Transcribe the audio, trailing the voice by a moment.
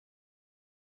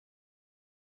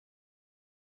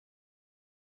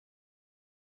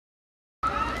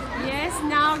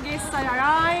now guests are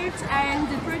arrived and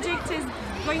the project is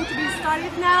going to be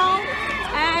started now.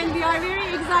 And we are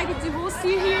very excited to host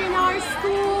you here in our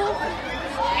school.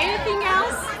 Anything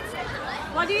else?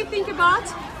 What do you think about?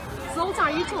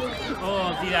 Zoltan, you talk.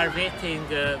 Oh, we are waiting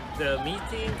the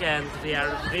meeting and we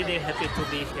are really happy to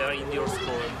be here in your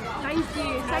school. Thank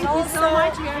you. Thank you so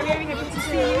much. We are very happy to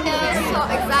see you. So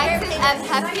excited and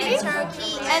happy.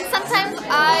 And sometimes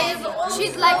I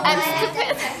treat like I'm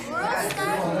stupid.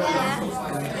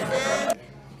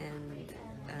 And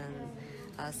an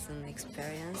awesome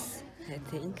experience, I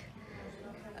think.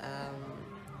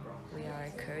 We are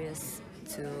curious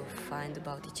to find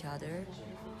about each other.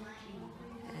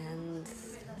 And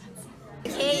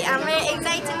Okay, I'm very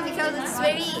excited because it's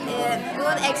very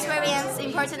good experience,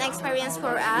 important experience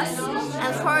for us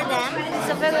and for them.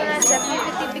 It's a very nice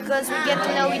activity because we get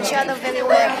to know each other very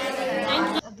well.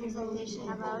 A presentation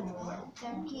about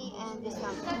Turkey and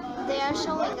Istanbul. They are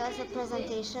showing us a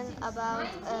presentation about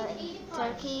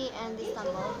Turkey and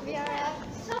Istanbul. We are at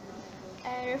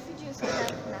a refugee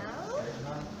camp now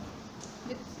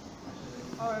with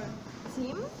our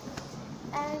team,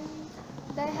 and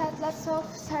they had lots of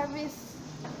service.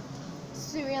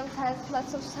 Syrians had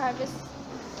lots of service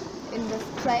in this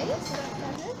place.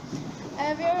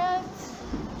 We are at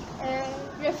a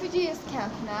refugees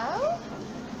camp now,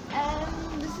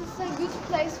 and this is a good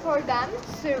place for them,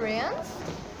 Syrians,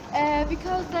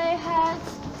 because they had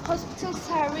hospital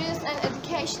service and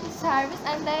education service,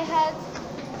 and they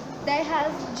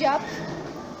have job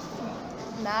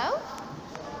now.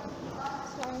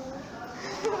 So,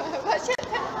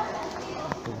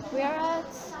 we are at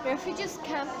refugees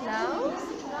camp now,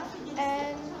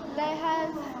 and they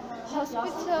have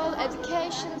hospital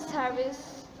education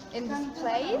service in this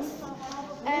place,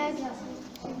 and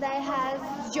they have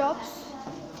jobs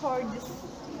for this.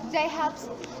 They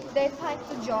find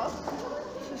the job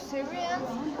to Syrians,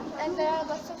 and there are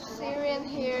lots of Syrians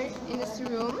here in this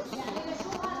room.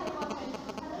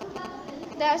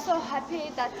 They are so happy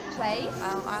at that place.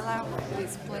 I love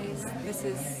this place. This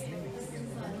is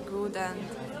good. And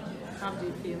how do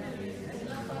you feel?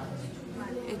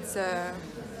 It's a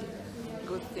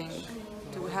good thing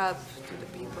to help to the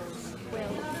people.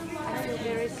 Well, I feel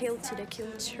very appealed to the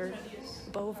culture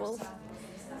above all,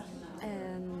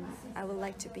 and I would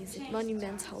like to visit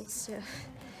monuments also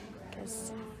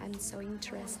because I'm so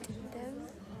interested in them.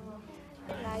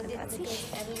 I liked it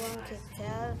because everyone could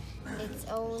tell its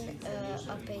own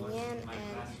opinion,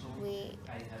 and we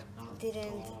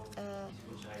didn't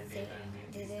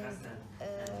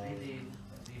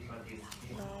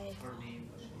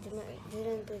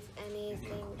put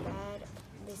anything bad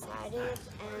beside it,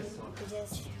 and we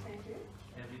just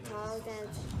talked, and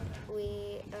we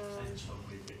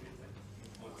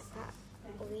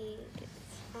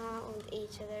found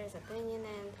each other's opinion,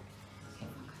 and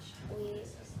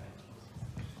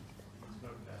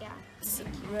it's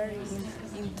very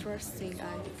interesting, I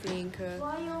think,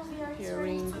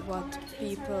 hearing what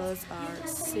people are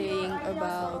saying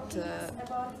about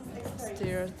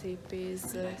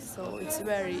stereotypes, so it's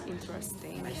very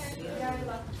interesting. I feel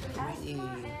really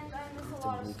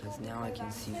comfortable because now I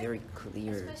can see very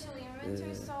clear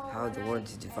how the world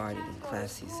is divided in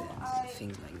classes and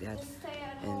things like that,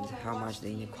 and how much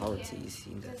the inequality is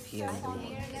here in the world.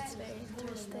 It's very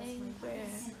interesting. We're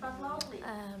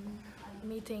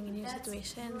meeting new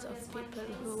situations of people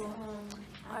who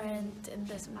aren't in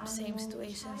the same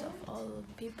situations of all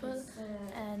people,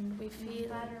 and we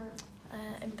feel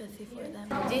empathy for them.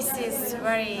 This is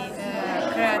very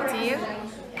creative,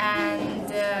 and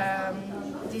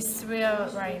this is really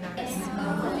very nice.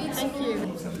 Thank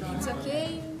you. It's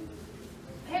okay.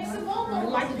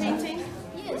 Like painting?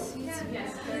 Yes,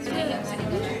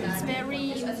 it's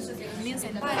very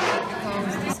amusing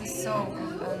because this is so.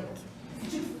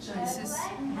 This is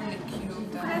really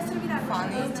cute and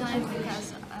funny time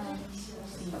because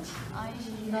I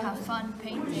have fun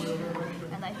painting,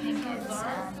 and I think it's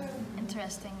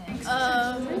interesting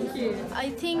experience. I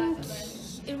think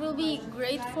it will be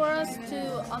great for us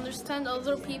to understand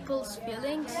other people's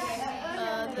feelings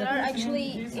that are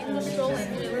actually in this role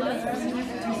in real life,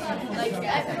 like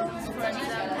Africans, for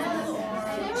example,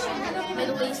 or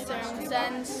Middle Easterns,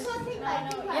 and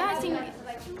yeah, I think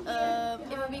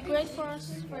it will be great for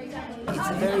us. It's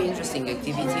a very interesting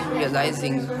activity,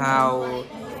 realizing how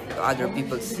other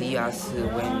people see us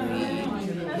when we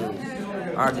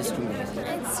are discriminated.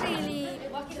 It's really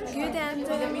good, and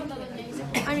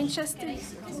I'm interested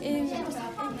in.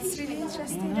 It's really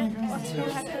interesting what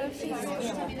will happen with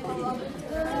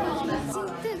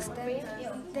this.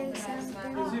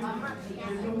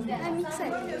 I'm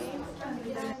excited.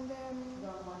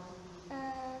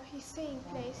 And his staying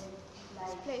place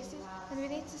places, and we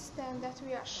need to stand that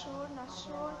we are sure, not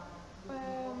sure.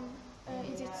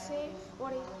 Is it safe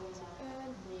or is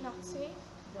it not safe?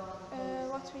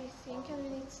 What we think, and we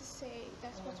need to say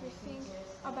that's what we think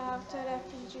about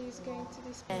refugees going to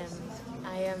this place.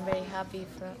 I am very happy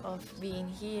of being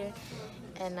here,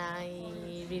 and I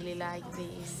really like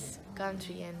this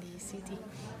country and this city.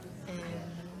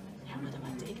 What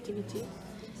about the activity?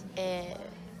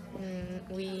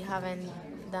 We haven't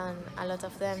done a lot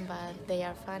of them, but they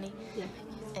are funny. Yeah.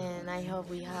 And I hope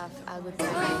we have a good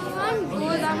time. I'm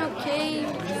good, I'm okay.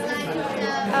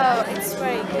 Oh, it's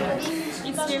very good.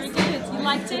 It's very good. You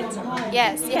liked it?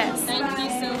 Yes, yes. Thank you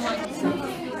so much.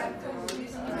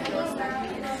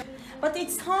 But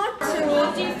it's hard to.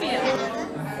 What do you feel?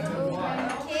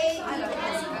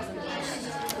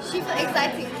 She feels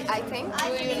exciting, I think.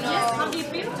 Yes, how do you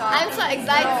feel? I'm so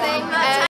exciting.